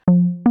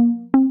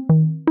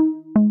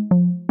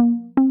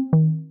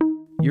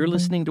You're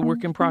listening to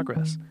Work in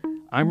Progress.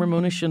 I'm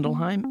Ramona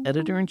Schindelheim,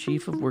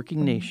 Editor-in-Chief of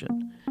Working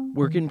Nation.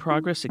 Work in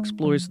Progress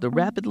explores the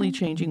rapidly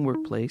changing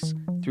workplace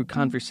through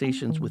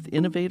conversations with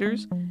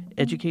innovators,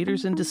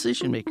 educators, and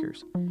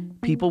decision-makers,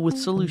 people with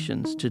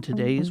solutions to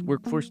today's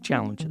workforce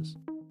challenges.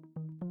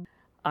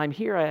 I'm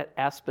here at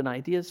Aspen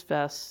Ideas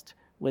Fest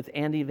with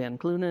Andy Van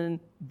Glunen,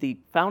 the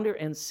founder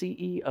and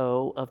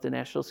CEO of the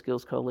National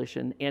Skills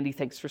Coalition. Andy,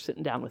 thanks for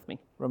sitting down with me.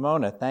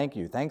 Ramona, thank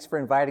you. Thanks for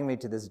inviting me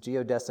to this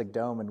geodesic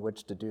dome in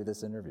which to do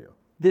this interview.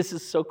 This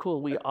is so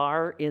cool. We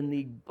are in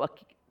the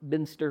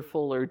Buckminster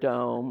Fuller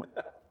Dome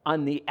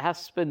on the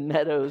Aspen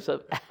Meadows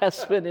of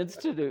Aspen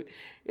Institute.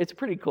 It's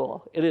pretty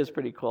cool. It is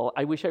pretty cool.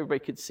 I wish everybody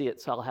could see it,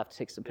 so I'll have to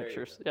take some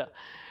pictures. Yeah.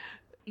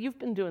 You've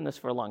been doing this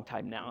for a long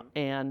time now,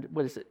 and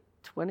what is it,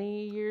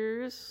 20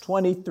 years?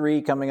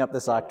 23 coming up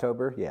this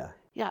October, yeah.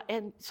 Yeah,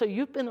 and so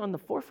you've been on the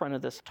forefront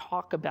of this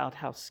talk about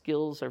how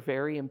skills are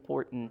very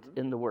important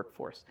in the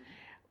workforce.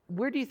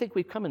 Where do you think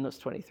we've come in those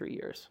 23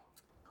 years?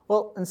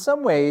 Well, in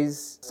some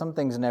ways, some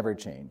things never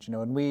change. You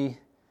know, when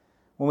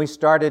we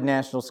started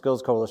National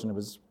Skills Coalition, it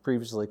was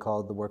previously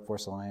called the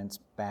Workforce Alliance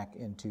back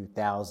in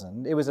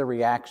 2000. It was a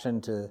reaction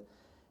to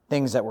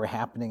things that were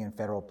happening in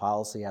federal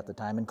policy at the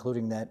time,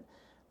 including that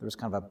there was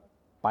kind of a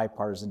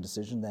bipartisan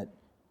decision that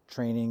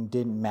training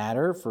didn't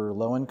matter for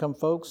low-income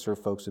folks or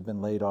folks who've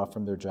been laid off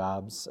from their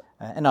jobs,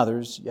 and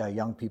others,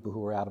 young people who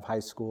were out of high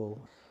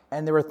school.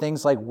 And there were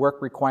things like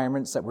work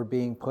requirements that were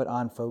being put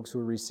on folks who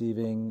were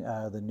receiving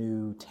the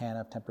new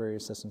TANF, Temporary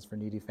Assistance for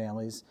Needy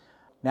Families.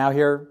 Now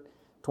here,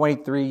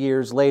 23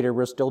 years later,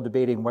 we're still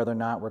debating whether or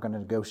not we're going to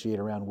negotiate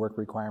around work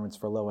requirements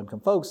for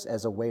low-income folks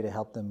as a way to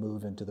help them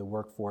move into the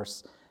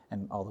workforce.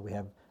 And although we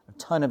have a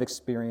ton of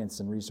experience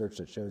and research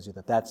that shows you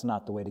that that's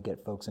not the way to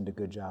get folks into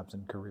good jobs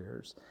and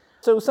careers.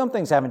 So some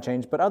things haven't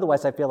changed, but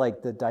otherwise I feel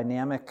like the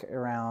dynamic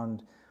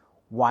around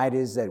why it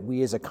is that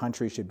we as a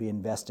country should be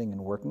investing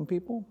in working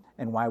people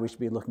and why we should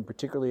be looking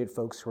particularly at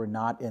folks who are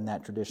not in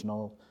that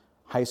traditional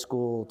high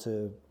school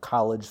to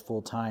college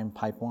full-time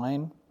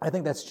pipeline, I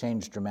think that's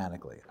changed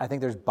dramatically. I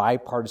think there's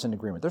bipartisan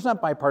agreement. There's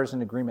not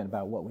bipartisan agreement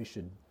about what we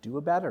should do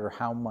about it or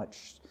how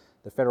much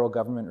the federal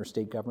government or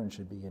state government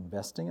should be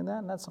investing in that,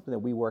 and that's something that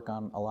we work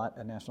on a lot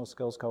at National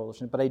Skills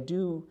Coalition. But I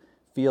do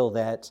feel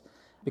that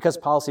because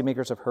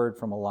policymakers have heard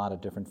from a lot of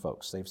different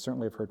folks. They've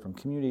certainly heard from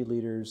community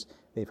leaders,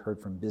 they've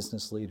heard from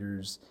business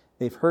leaders,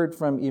 they've heard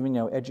from even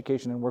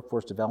education and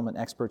workforce development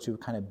experts who have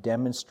kind of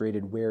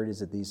demonstrated where it is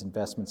that these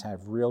investments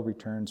have real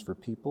returns for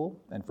people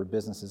and for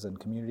businesses and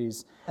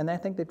communities. And I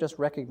think they've just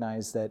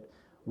recognized that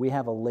we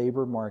have a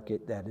labor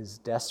market that is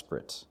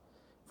desperate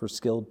for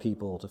skilled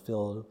people to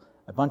fill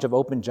a bunch of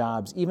open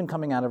jobs. Even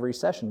coming out of a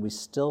recession, we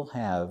still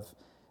have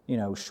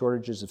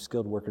shortages of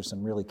skilled workers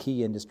in really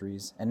key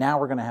industries. And now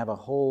we're going to have a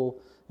whole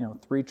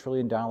 $3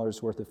 trillion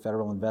worth of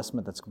federal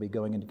investment that's going to be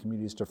going into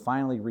communities to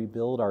finally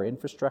rebuild our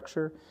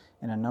infrastructure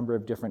in a number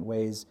of different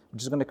ways,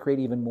 which is going to create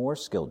even more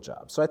skilled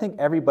jobs. So I think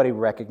everybody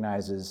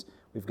recognizes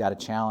we've got a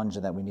challenge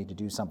and that we need to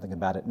do something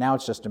about it. Now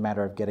it's just a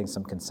matter of getting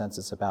some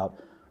consensus about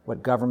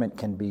what government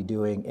can be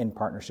doing in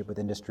partnership with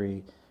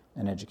industry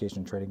and education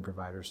and training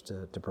providers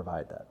to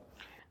provide that.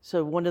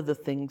 So one of the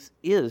things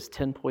is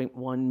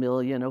 10.1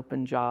 million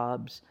open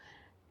jobs.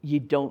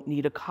 You don't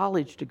need a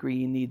college degree,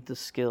 you need the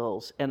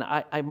skills. And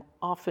I'm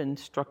often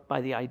struck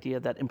by the idea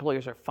that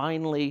employers are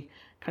finally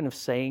kind of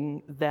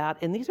saying that,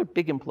 and these are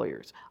big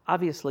employers.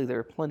 Obviously, there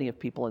are plenty of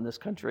people in this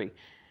country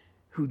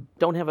who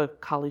don't have a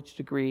college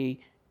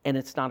degree, and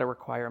it's not a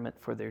requirement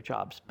for their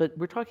jobs. But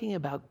we're talking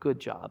about good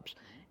jobs,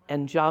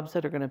 and jobs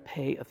that are going to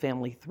pay a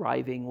family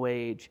thriving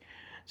wage.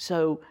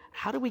 So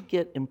how do we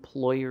get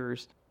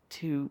employers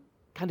to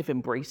kind of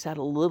embrace that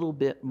a little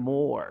bit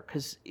more?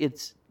 Because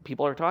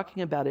people are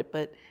talking about it,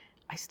 but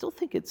I still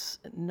think it's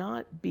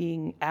not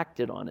being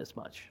acted on as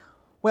much.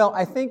 Well,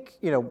 I think,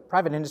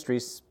 private industry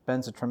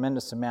spends a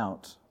tremendous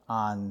amount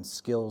on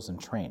skills and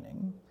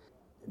training.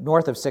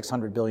 North of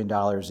 $600 billion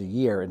a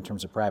year in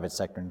terms of private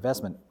sector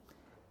investment.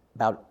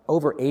 About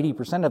over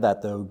 80% of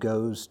that, though,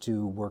 goes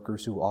to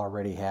workers who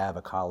already have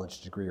a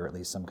college degree or at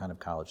least some kind of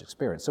college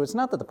experience. So it's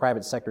not that the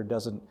private sector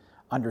doesn't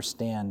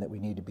understand that we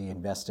need to be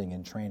investing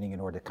in training in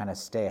order to kind of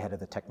stay ahead of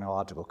the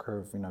technological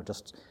curve.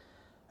 Just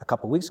a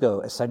couple of weeks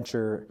ago,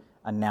 Accenture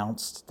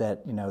announced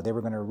that they were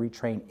going to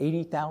retrain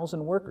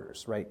 80,000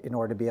 workers, right, in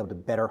order to be able to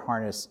better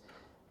harness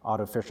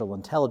artificial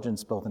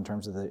intelligence, both in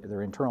terms of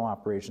their internal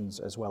operations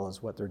as well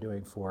as what they're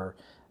doing for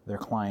their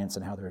clients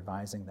and how they're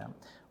advising them.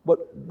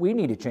 What we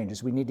need to change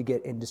is we need to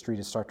get industry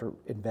to start to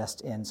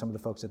invest in some of the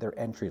folks at their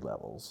entry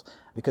levels,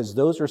 because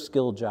those are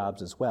skilled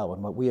jobs as well.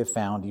 And what we have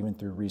found, even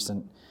through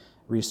recent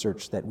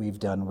research that we've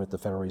done with the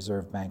Federal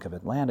Reserve Bank of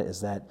Atlanta, is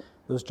that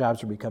those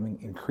jobs are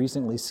becoming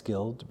increasingly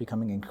skilled,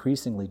 becoming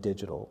increasingly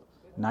digital.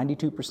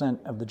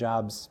 92% of the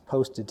jobs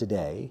posted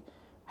today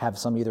have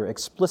some either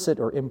explicit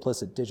or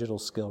implicit digital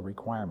skill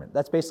requirement.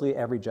 That's basically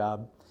every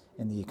job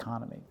in the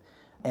economy.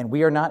 And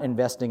we are not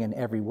investing in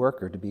every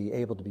worker to be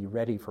able to be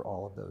ready for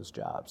all of those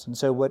jobs. And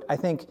so what I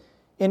think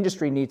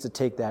Industry needs to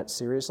take that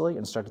seriously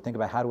and start to think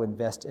about how to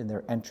invest in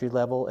their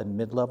entry-level and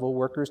mid-level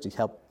workers to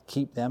help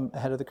keep them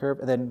ahead of the curve.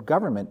 And then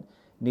government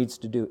needs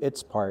to do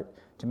its part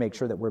to make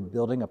sure that we're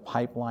building a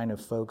pipeline of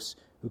folks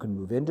who can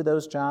move into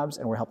those jobs,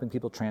 and we're helping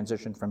people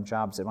transition from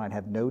jobs that might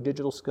have no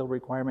digital skill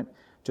requirement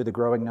to the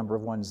growing number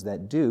of ones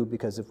that do,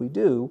 because if we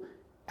do,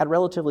 at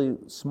relatively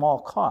small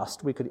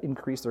cost, we could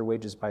increase their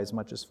wages by as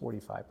much as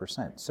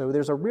 45%. So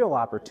there's a real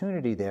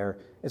opportunity there.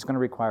 It's going to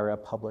require a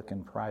public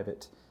and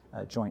private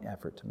joint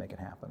effort to make it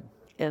happen.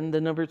 And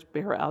the numbers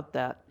bear out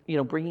that,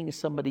 bringing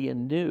somebody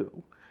in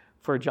new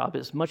for a job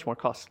is much more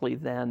costly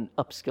than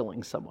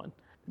upskilling someone,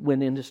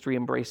 when industry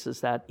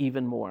embraces that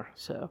even more.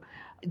 So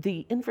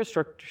the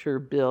infrastructure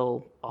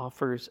bill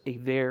offers a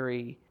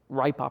very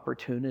ripe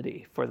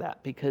opportunity for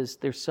that, because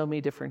there's so many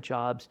different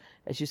jobs.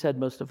 As you said,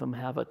 most of them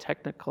have a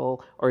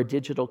technical or a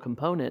digital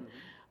component,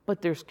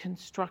 but there's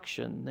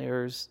construction,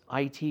 there's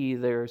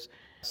IT, there's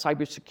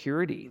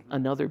cybersecurity,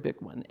 another big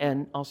one,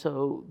 and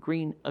also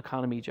green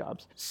economy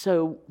jobs.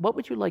 So what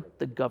would you like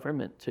the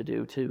government to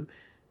do to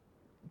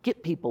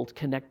get people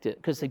connected?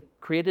 Because they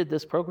created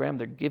this program,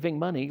 they're giving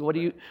money. What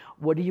do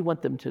you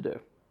want them to do?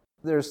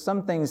 There's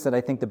some things that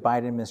I think the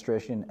Biden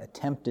administration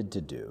attempted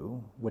to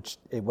do, which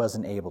it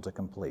wasn't able to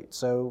complete.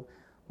 So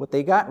what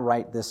they got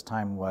right this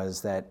time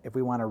was that if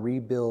we want to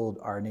rebuild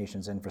our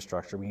nation's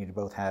infrastructure, we need to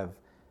both have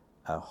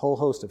a whole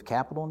host of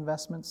capital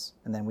investments,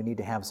 and then we need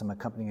to have some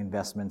accompanying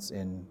investments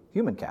in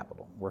human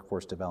capital,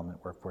 workforce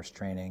development, workforce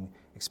training,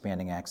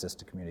 expanding access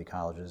to community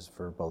colleges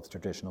for both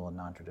traditional and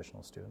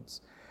non-traditional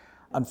students.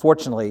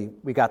 Unfortunately,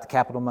 we got the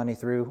capital money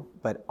through,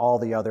 but all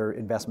the other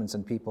investments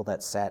in people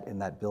that sat in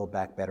that Build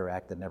Back Better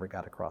Act that never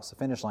got across the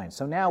finish line.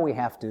 So now we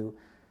have to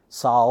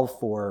solve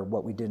for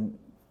what we didn't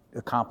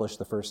accomplish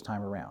the first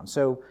time around.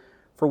 So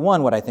for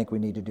one, what I think we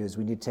need to do is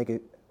we need to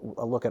take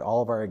a look at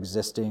all of our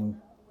existing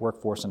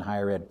workforce and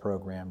higher ed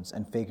programs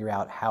and figure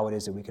out how it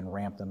is that we can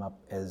ramp them up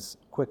as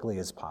quickly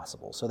as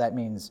possible. So that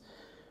means,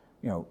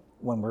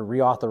 when we're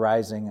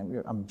reauthorizing,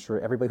 and I'm sure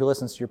everybody who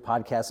listens to your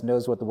podcast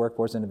knows what the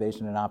Workforce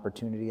Innovation and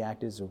Opportunity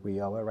Act is, or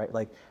WIOA, right?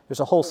 Like,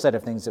 there's a whole set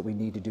of things that we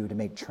need to do to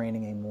make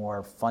training a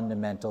more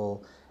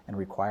fundamental and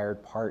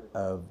required part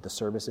of the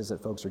services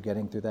that folks are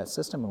getting through that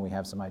system, and we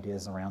have some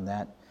ideas around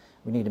that.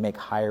 We need to make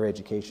higher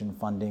education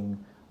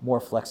funding more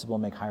flexible,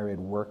 make higher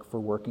ed work for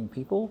working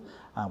people.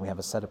 We have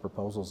a set of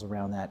proposals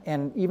around that.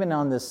 And even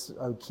on this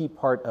key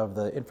part of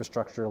the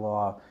infrastructure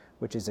law,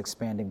 which is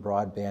expanding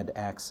broadband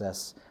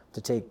access, to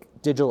take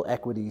digital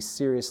equity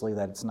seriously,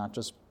 that it's not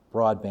just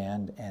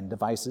broadband and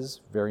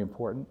devices, very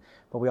important,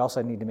 but we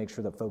also need to make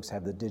sure that folks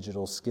have the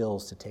digital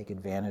skills to take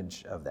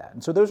advantage of that.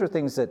 And so those are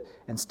things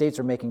and states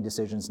are making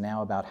decisions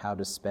now about how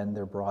to spend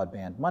their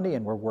broadband money,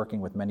 and we're working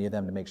with many of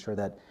them to make sure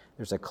that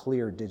there's a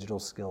clear digital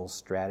skills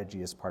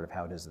strategy as part of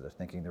how it is that they're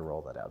thinking to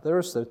roll that out.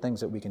 There's the things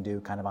that we can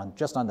do kind of on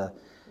the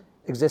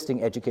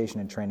existing education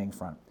and training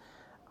front.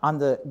 On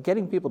the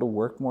getting people to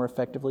work more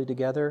effectively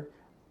together,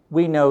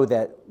 we know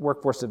that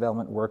workforce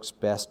development works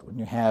best when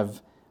you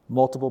have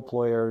multiple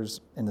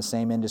players in the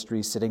same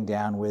industry sitting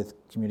down with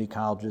community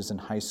colleges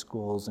and high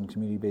schools and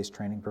community-based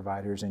training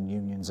providers and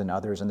unions and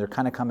others, and they're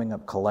kind of coming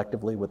up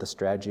collectively with a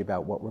strategy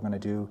about what we're going to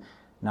do,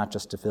 not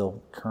just to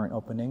fill current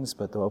openings,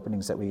 but the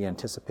openings that we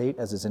anticipate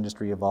as this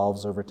industry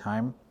evolves over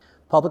time.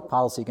 Public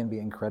policy can be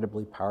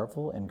incredibly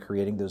powerful in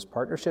creating those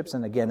partnerships,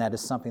 and again, that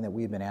is something that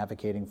we've been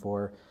advocating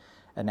for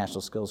at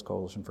National Skills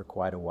Coalition for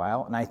quite a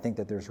while, and I think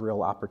that there's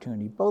real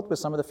opportunity, both with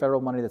some of the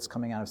federal money that's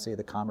coming out of, say,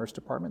 the Commerce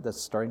Department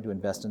that's starting to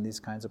invest in these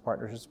kinds of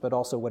partnerships, but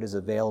also what is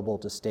available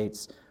to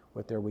states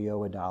with their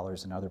WIOA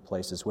dollars and other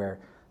places where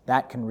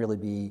that can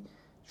really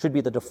should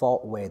be the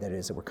default way that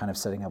we're kind of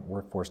setting up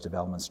workforce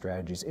development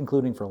strategies,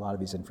 including for a lot of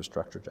these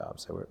infrastructure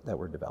jobs that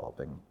we're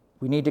developing.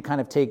 We need to kind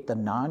of take the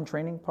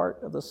non-training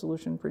part of the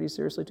solution pretty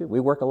seriously too.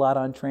 We work a lot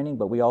on training,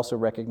 but we also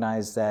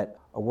recognize that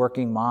a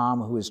working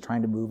mom who is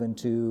trying to move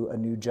into a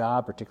new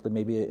job, particularly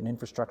maybe an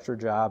infrastructure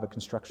job, a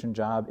construction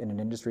job in an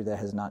industry that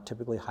has not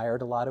typically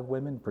hired a lot of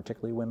women,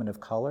 particularly women of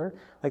color,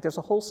 like there's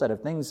a whole set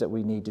of things that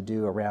we need to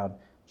do around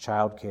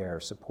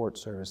childcare, support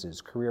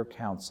services, career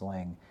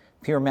counseling,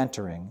 peer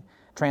mentoring,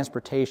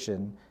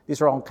 transportation.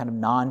 These are all kind of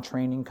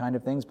non-training kind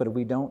of things, but if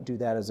we don't do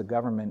that as a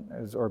government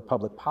or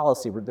public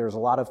policy, there's a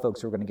lot of folks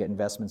who are going to get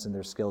investments in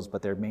their skills,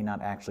 but they may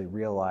not actually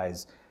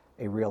realize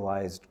a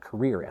realized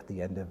career at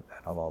the end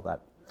of all that.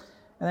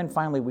 And then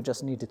finally, we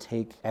just need to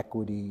take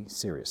equity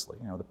seriously.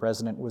 The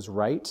president was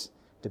right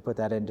to put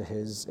that into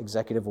his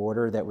executive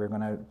order that we're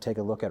going to take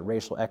a look at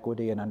racial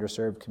equity in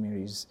underserved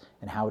communities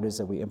and how it is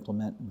that we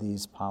implement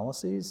these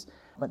policies.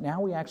 But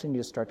now we actually need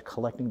to start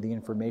collecting the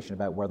information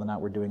about whether or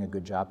not we're doing a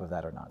good job of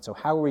that or not. So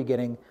how are we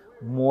getting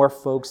more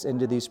folks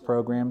into these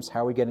programs?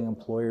 How are we getting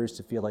employers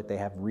to feel like they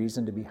have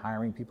reason to be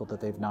hiring people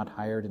that they've not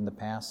hired in the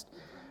past?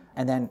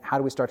 And then how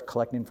do we start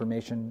collecting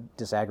information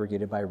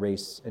disaggregated by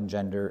race and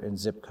gender and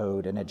zip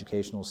code and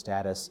educational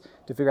status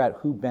to figure out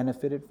who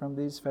benefited from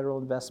these federal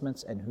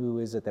investments and who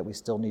is it that we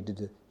still need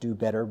to do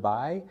better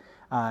by?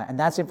 And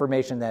that's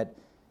information that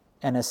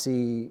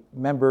NSC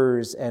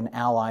members and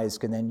allies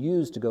can then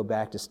use to go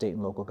back to state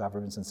and local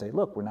governments and say,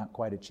 look, we're not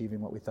quite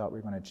achieving what we thought we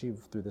were going to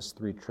achieve through this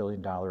 $3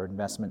 trillion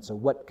investment. So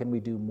what can we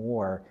do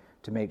more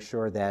to make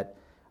sure that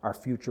our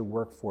future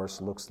workforce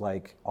looks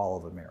like all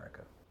of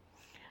America?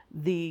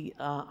 The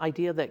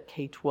idea that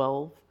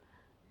K-12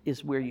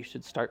 is where you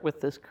should start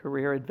with this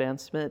career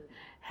advancement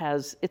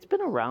it's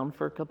been around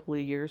for a couple of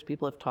years.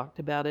 People have talked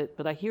about it,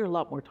 but I hear a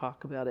lot more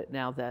talk about it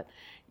now that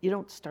you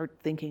don't start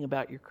thinking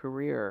about your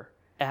career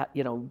at,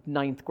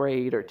 ninth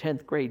grade or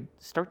 10th grade.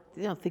 Start,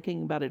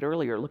 thinking about it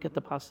earlier. Look at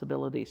the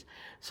possibilities.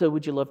 So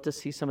would you love to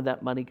see some of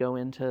that money go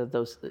into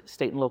those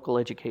state and local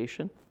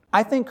education?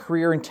 I think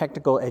career and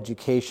technical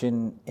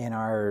education in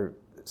our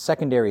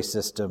secondary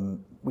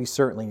system, we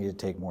certainly need to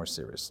take more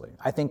seriously.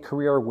 I think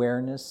career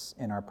awareness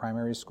in our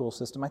primary school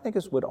system, I think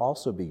would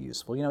also be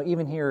useful.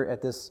 Even here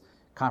at this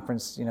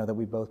conference, that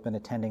we've both been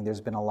attending,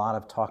 there's been a lot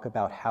of talk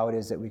about how it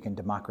is that we can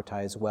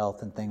democratize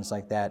wealth and things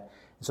like that.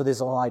 So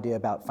there's a whole idea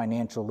about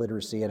financial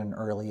literacy at an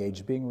early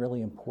age being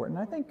really important.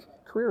 I think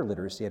career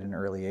literacy at an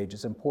early age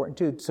is important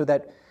too, so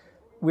that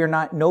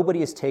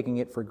nobody is taking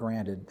it for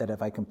granted that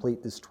if I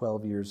complete this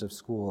 12 years of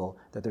school,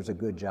 that there's a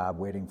good job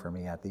waiting for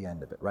me at the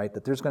end of it, right?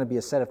 That there's going to be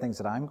a set of things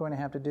that I'm going to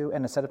have to do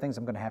and a set of things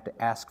I'm going to have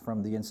to ask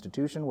from the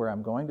institution where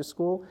I'm going to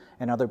school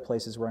and other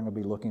places where I'm going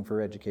to be looking for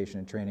education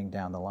and training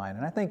down the line.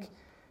 And I think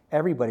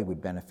everybody would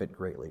benefit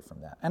greatly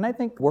from that. And I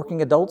think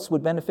working adults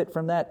would benefit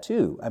from that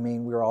too. I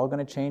mean, we're all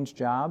going to change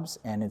jobs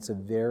and it's a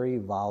very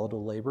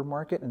volatile labor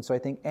market. And so I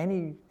think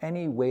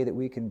any way that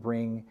we can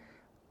bring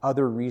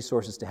other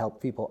resources to help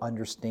people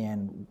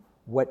understand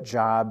what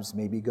jobs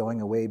may be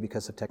going away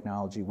because of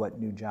technology, what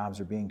new jobs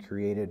are being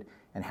created,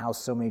 and how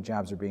so many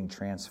jobs are being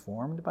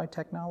transformed by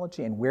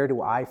technology, and where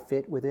do I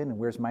fit within, and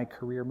where's my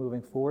career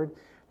moving forward,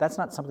 that's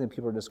not something that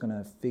people are just going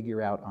to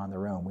figure out on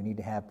their own. We need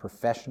to have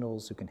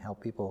professionals who can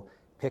help people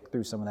pick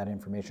through some of that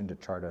information to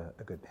chart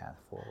a good path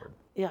forward.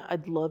 Yeah,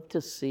 I'd love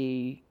to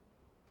see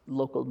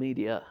local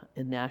media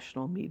and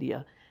national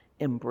media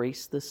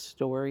embrace this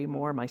story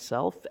more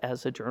myself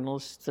as a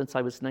journalist since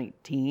I was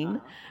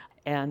 19.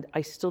 And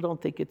I still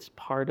don't think it's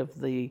part of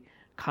the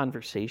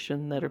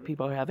conversation that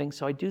people are having.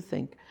 So I do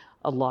think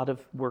a lot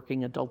of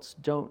working adults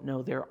don't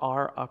know there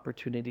are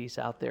opportunities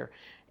out there.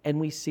 And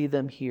we see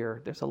them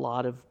here. There's a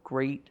lot of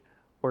great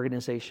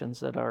organizations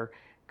that are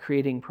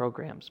creating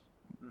programs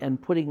and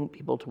putting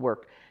people to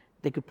work.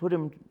 They could put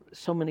them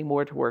so many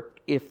more to work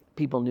if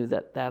people knew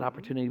that that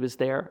opportunity was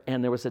there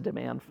and there was a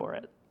demand for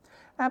it.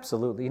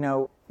 Absolutely.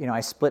 I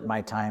split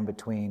my time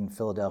between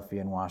Philadelphia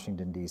and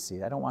Washington,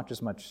 D.C. I don't watch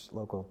as much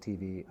local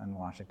TV in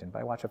Washington, but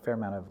I watch a fair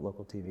amount of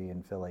local TV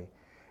in Philly.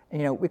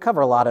 And, we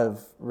cover a lot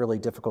of really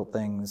difficult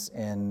things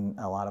in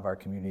a lot of our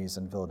communities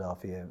in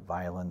Philadelphia,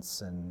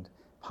 violence and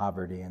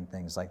poverty and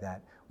things like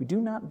that. We do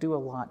not do a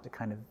lot to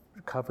kind of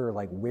cover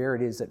where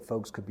it is that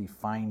folks could be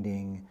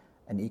finding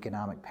an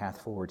economic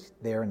path forward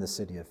there in the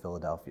city of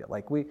Philadelphia.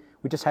 We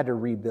just had to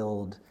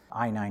rebuild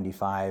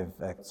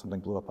I-95. Something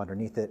blew up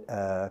underneath it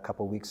a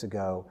couple weeks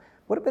ago.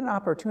 Would have been an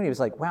opportunity. It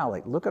was wow,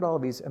 look at all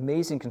of these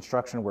amazing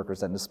construction workers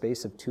that in the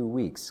space of 2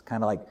 weeks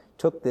kind of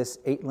took this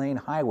 8-lane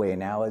highway and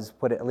now has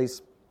put it, at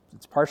least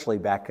it's partially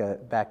back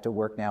to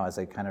work now as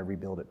they kind of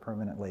rebuild it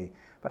permanently.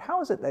 But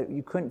how is it that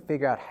you couldn't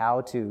figure out how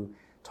to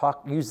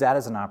use that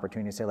as an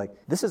opportunity to say,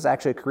 this is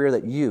actually a career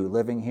that you,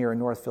 living here in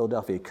North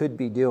Philadelphia, could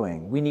be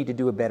doing. We need to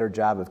do a better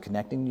job of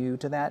connecting you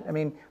to that. I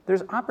mean,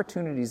 there's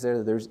opportunities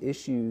there. There's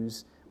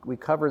issues. We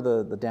cover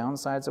the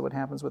downsides of what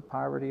happens with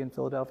poverty in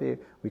Philadelphia.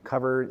 We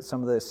cover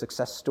some of the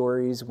success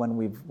stories when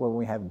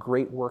we have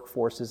great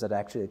workforces that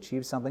actually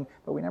achieve something,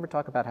 but we never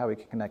talk about how we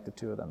can connect the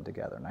two of them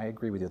together. And I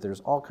agree with you.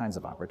 There's all kinds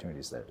of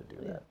opportunities there to do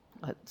that.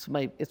 It's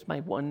my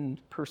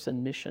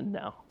one-person mission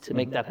now to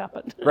make that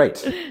happen.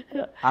 Great.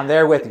 I'm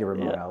there with you,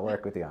 Ramona. I'll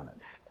work with you on it.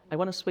 I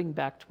want to swing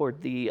back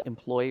toward the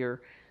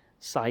employer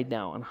side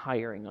now on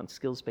hiring, on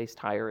skills-based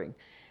hiring.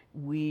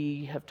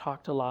 We have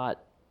talked a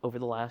lot over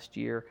the last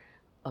year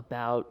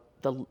about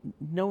the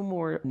no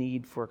more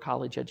need for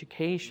college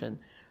education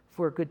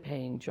for a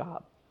good-paying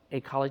job.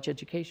 A college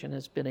education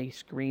has been a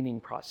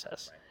screening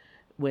process.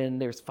 When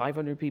there's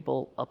 500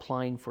 people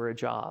applying for a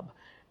job,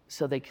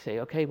 so they say,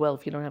 okay, well,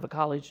 if you don't have a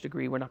college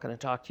degree, we're not going to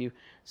talk to you.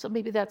 So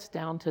maybe that's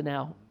down to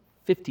now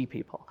 50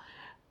 people.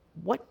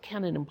 What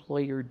can an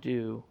employer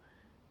do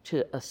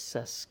to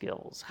assess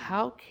skills?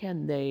 How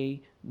can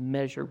they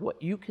measure what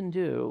you can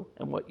do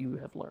and what you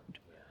have learned?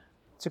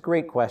 It's a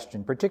great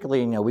question.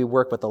 Particularly, we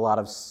work with a lot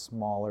of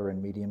smaller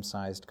and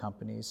medium-sized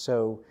companies.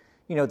 So,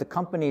 the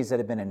companies that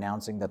have been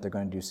announcing that they're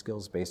going to do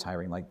skills-based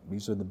hiring,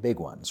 these are the big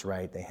ones,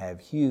 right? They have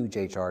huge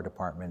HR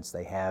departments.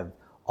 They have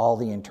all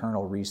the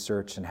internal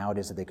research and how it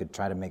is that they could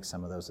try to make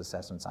some of those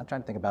assessments. I'm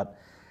trying to think about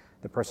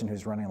the person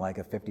who's running a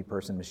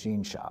 50-person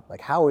machine shop.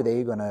 How are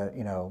they going to,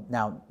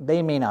 now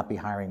they may not be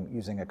hiring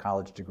using a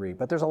college degree,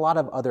 but there's a lot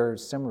of other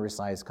similar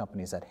sized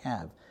companies that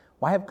have.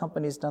 Why have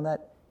companies done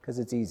that? because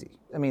it's easy.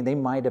 I mean, they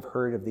might have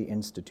heard of the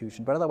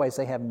institution, but otherwise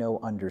they have no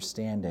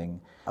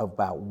understanding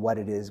about what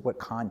it is, what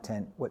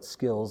content, what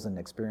skills and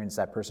experience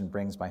that person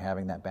brings by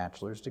having that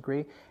bachelor's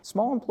degree.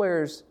 Small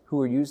employers who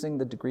are using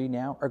the degree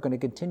now are going to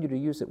continue to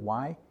use it.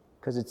 Why?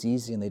 Because it's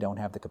easy and they don't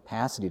have the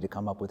capacity to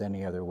come up with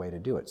any other way to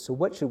do it. So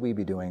what should we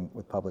be doing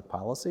with public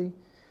policy?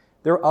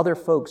 There are other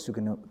folks who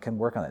can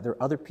work on that. There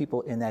are other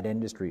people in that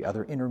industry,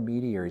 other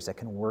intermediaries that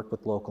can work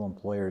with local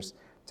employers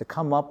to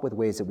come up with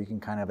ways that we can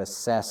kind of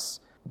assess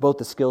both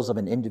the skills of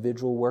an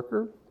individual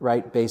worker,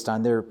 right, based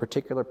on their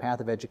particular path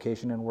of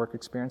education and work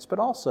experience, but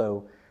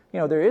also,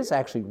 there is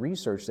actually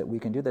research that we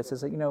can do that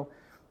says that,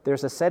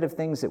 there's a set of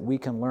things that we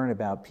can learn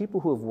about people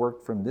who have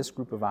worked from this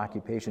group of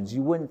occupations.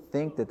 You wouldn't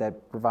think that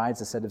that provides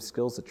a set of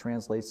skills that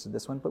translates to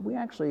this one, but we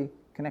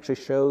can actually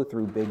show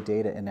through big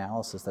data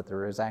analysis that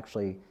there is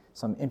actually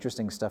some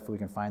interesting stuff we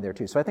can find there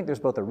too. So I think there's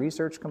both a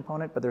research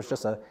component, but there's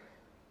just a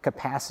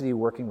capacity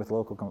working with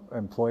local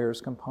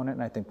employers component,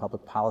 and I think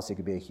public policy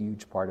could be a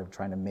huge part of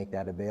trying to make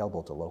that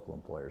available to local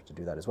employers to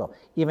do that as well.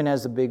 Even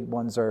as the big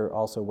ones are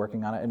also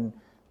working on it, and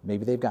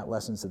maybe they've got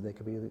lessons that they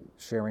could be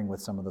sharing with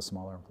some of the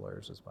smaller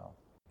employers as well.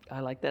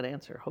 I like that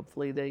answer.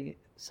 Hopefully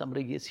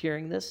somebody is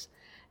hearing this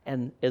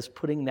and is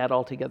putting that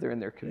all together in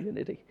their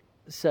community.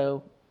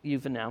 So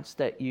you've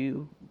announced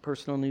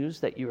personal news,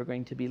 that you are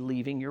going to be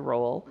leaving your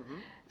role. Mm-hmm.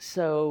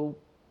 So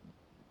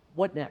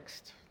what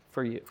next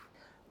for you?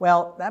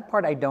 Well, that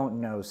part I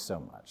don't know so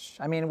much.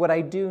 I mean, what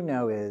I do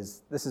know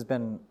is this has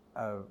been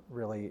a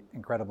really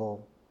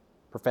incredible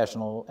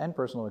professional and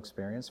personal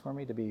experience for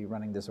me to be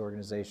running this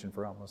organization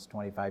for almost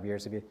 25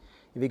 years. If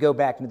you go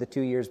back into the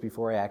 2 years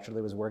before I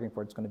actually was working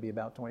for it, it's going to be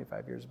about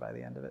 25 years by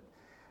the end of it.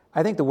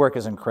 I think the work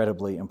is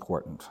incredibly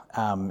important,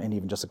 and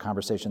even just a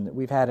conversation that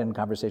we've had and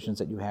conversations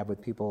that you have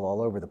with people all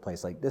over the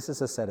place. Like, this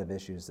is a set of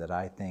issues that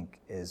I think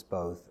is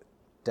both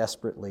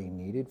desperately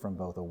needed from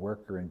both a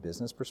worker and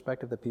business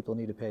perspective that people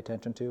need to pay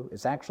attention to.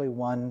 It's actually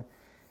one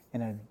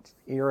in an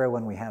era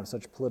when we have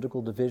such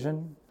political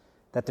division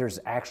that there's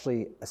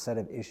actually a set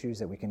of issues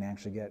that we can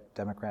actually get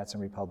Democrats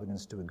and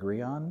Republicans to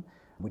agree on.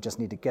 We just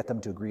need to get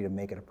them to agree to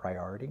make it a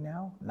priority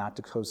now, not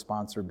to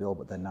co-sponsor a bill,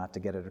 but then not to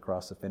get it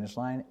across the finish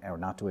line or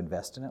not to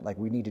invest in it. Like,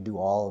 we need to do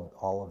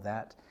all of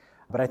that.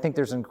 But I think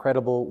there's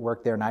incredible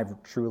work there, and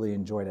I've truly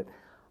enjoyed it.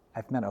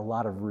 I've met a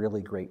lot of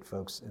really great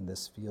folks in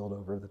this field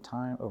over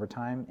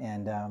time,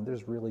 and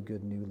there's really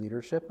good new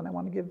leadership. And I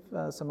want to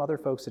give some other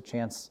folks a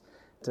chance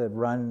to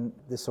run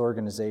this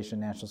organization,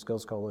 National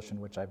Skills Coalition,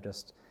 which I've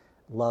just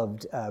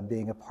loved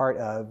being a part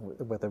of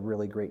with a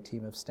really great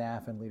team of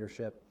staff and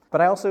leadership. But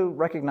I also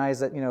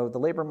recognize that, the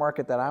labor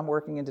market that I'm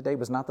working in today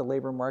was not the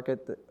labor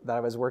market that I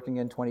was working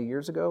in 20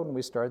 years ago when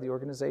we started the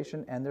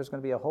organization. And there's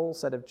going to be a whole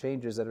set of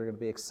changes that are going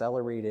to be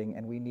accelerating,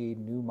 and we need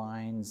new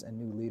minds and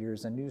new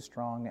leaders and new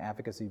strong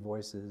advocacy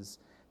voices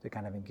to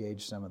kind of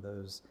engage some of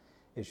those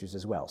issues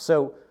as well.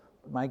 So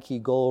my key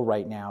goal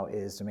right now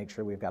is to make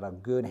sure we've got a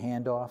good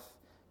handoff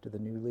to the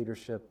new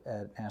leadership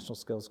at National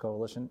Skills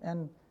Coalition,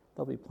 and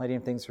there'll be plenty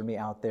of things for me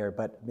out there,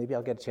 but maybe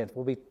I'll get a chance.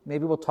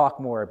 Maybe we'll talk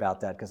more about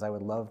that, because I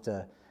would love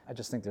to. I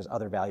just think there's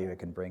other value it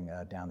can bring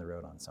down the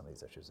road on some of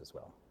these issues as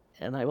well.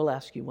 And I will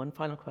ask you one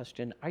final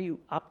question. Are you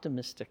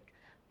optimistic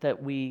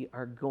that we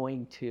are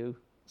going to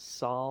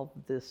solve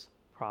this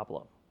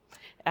problem?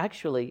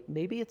 Actually,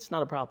 maybe it's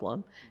not a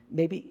problem.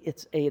 Maybe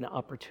it's an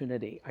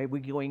opportunity. Are we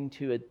going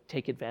to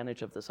take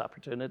advantage of this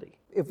opportunity?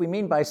 If we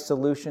mean by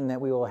solution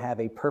that we will have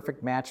a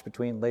perfect match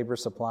between labor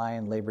supply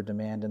and labor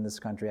demand in this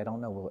country, I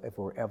don't know if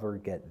we'll ever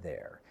get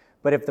there.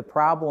 But if the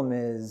problem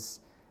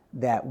is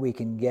that we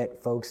can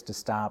get folks to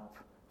stop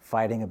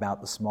fighting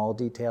about the small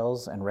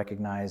details and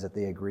recognize that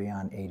they agree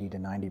on 80 to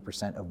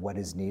 90% of what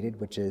is needed,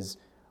 which is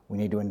we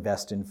need to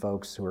invest in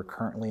folks who are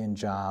currently in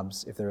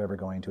jobs if they're ever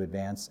going to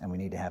advance, and we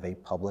need to have a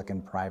public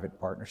and private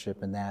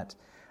partnership in that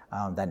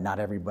not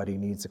everybody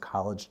needs a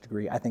college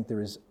degree. I think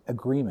there is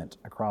agreement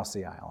across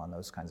the aisle on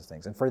those kinds of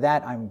things. And for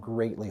that, I'm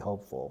greatly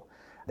hopeful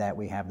that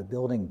we have the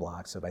building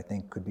blocks of, I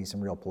think, could be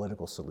some real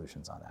political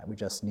solutions on that. We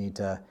just need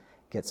to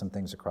get some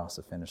things across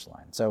the finish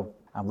line. So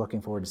I'm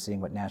looking forward to seeing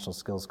what National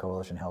Skills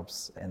Coalition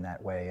helps in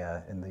that way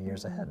in the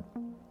years ahead.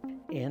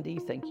 Andy,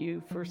 thank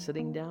you for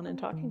sitting down and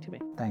talking to me.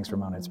 Thanks,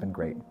 Ramona. It's been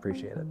great.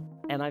 Appreciate it.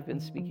 And I've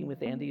been speaking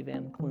with Andy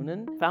Van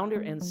Clunen,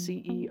 founder and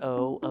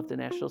CEO of the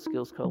National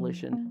Skills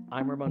Coalition.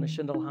 I'm Ramona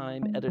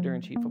Schindelheim,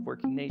 editor-in-chief of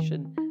Working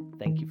Nation.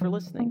 Thank you for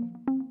listening.